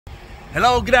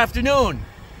Hello, good afternoon.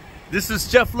 This is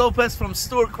Jeff Lopez from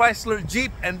Stewart Chrysler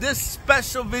Jeep, and this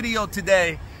special video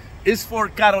today is for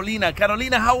Carolina.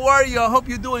 Carolina, how are you? I hope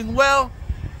you're doing well.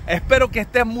 Espero que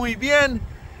estés muy bien.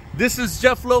 This is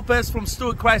Jeff Lopez from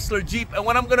Stewart Chrysler Jeep, and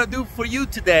what I'm gonna do for you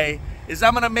today is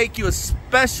I'm gonna make you a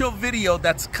special video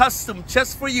that's custom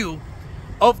just for you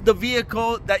of the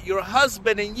vehicle that your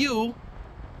husband and you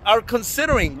are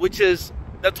considering, which is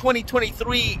the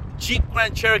 2023 Jeep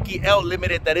Grand Cherokee L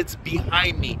Limited that it's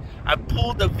behind me. I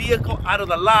pulled the vehicle out of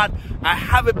the lot. I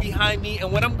have it behind me,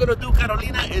 and what I'm gonna do,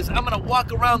 Carolina, is I'm gonna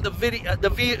walk around the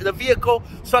vehicle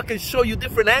so I can show you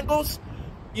different angles,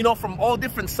 you know, from all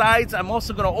different sides. I'm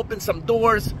also gonna open some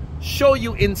doors, show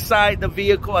you inside the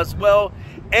vehicle as well,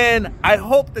 and I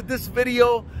hope that this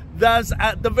video does,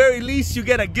 at the very least, you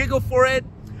get a giggle for it.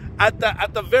 At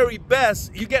the very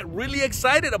best, you get really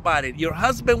excited about it. Your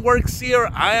husband works here.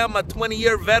 I am a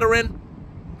 20-year veteran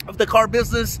of the car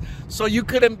business, so you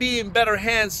couldn't be in better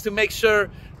hands to make sure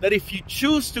that if you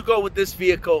choose to go with this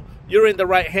vehicle, you're in the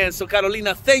right hands. So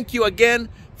Carolina, thank you again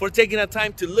for taking the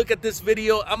time to look at this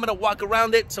video. I'm gonna walk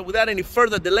around it, so without any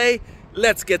further delay,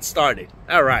 let's get started.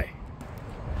 All right.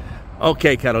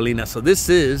 Okay, Carolina, so this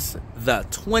is the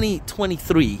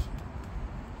 2023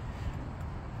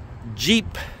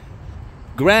 Jeep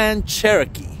Grand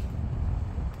Cherokee.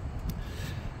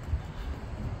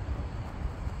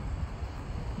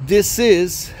 This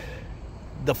is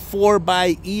the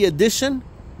 4xe edition,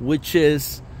 which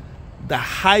is the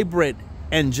hybrid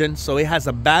engine. So it has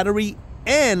a battery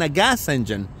and a gas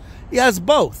engine. It has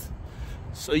both.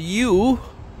 So you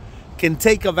can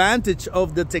take advantage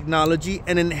of the technology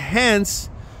and enhance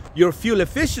your fuel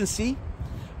efficiency.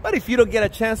 But if you don't get a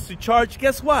chance to charge,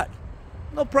 guess what?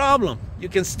 No problem. You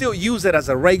can still use it as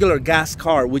a regular gas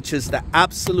car, which is the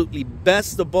absolutely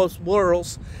best of both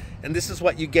worlds. And this is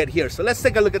what you get here. So let's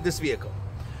take a look at this vehicle.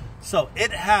 So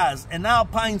it has an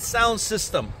Alpine sound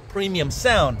system, premium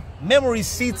sound, memory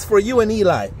seats for you and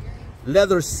Eli,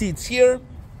 leather seats here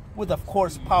with, of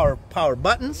course, power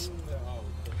buttons.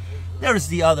 There's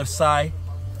the other side,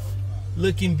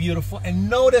 looking beautiful. And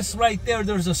notice right there,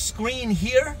 there's a screen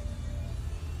here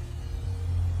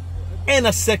and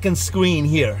a second screen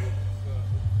here.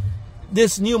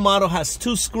 This new model has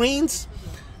two screens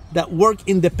that work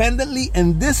independently,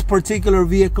 and this particular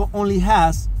vehicle only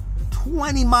has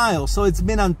 20 miles, so it's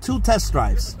been on 2 test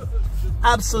drives.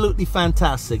 Absolutely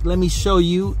fantastic. Let me show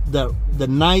you the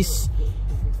nice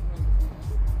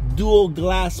dual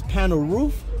glass panel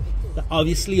roof that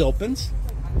obviously opens,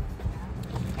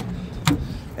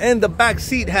 and the back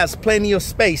seat has plenty of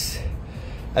space,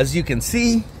 as you can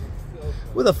see,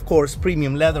 with, of course,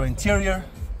 premium leather interior.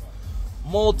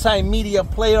 Multimedia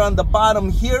player on the bottom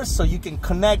here, so you can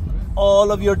connect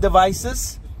all of your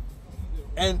devices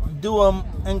and do them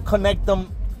and connect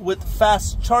them with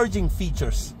fast charging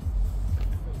features.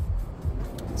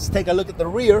 Let's take a look at the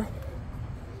rear.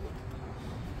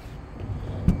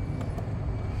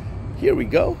 Here we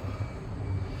go.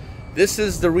 This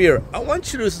is the rear. I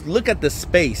want you to look at the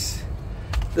space.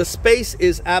 The space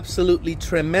is absolutely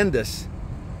tremendous.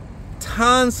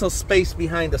 Tons of space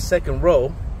behind the second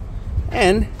row,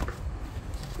 and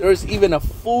there's even a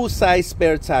full-size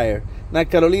spare tire. Now,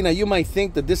 Carolina, you might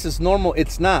think that this is normal.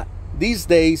 It's not. These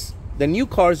days, the new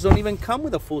cars don't even come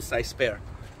with a full-size spare.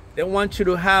 They want you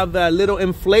to have a little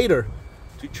inflator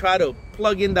to try to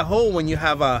plug in the hole when you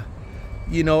have a,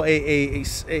 you know,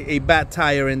 a bad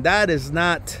tire, and that is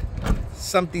not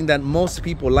something that most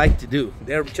people like to do.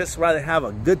 They'd just rather have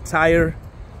a good tire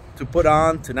to put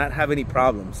on to not have any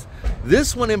problems.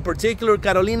 This one in particular,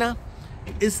 Carolina,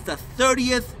 is the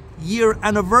 30th year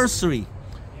anniversary,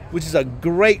 which is a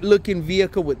great looking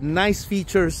vehicle with nice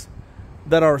features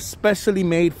that are specially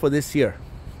made for this year.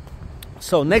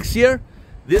 So next year,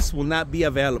 this will not be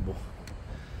available.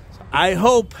 So I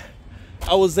hope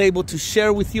I was able to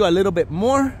share with you a little bit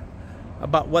more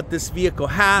about what this vehicle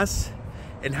has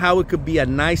and how it could be a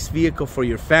nice vehicle for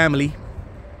your family.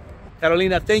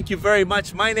 Carolina, thank you very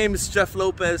much. My name is Jeff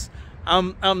Lopez.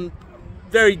 I'm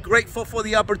very grateful for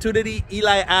the opportunity.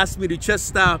 Eli asked me to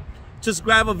just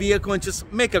grab a vehicle and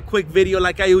just make a quick video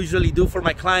like I usually do for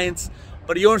my clients.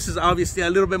 But yours is obviously a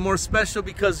little bit more special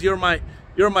because you're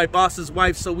my boss's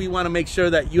wife. So we want to make sure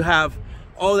that you have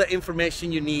all the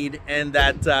information you need, and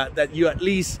that you at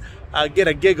least get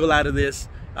a giggle out of this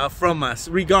from us,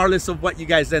 regardless of what you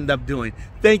guys end up doing.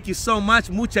 Thank you so much.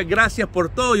 Muchas gracias por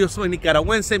todo. Yo soy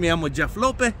nicaragüense, me llamo Jeff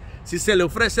Lopez. Si se le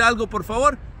ofrece algo, por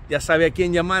favor, ya sabe a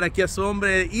quién llamar, aquí a su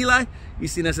hombre Eli. Y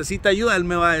si necesita ayuda, él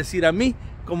me va a decir a mí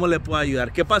cómo le puedo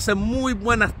ayudar. Que pase muy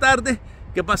buenas tardes,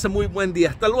 que pase muy buen día.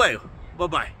 Hasta luego. Bye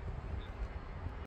bye.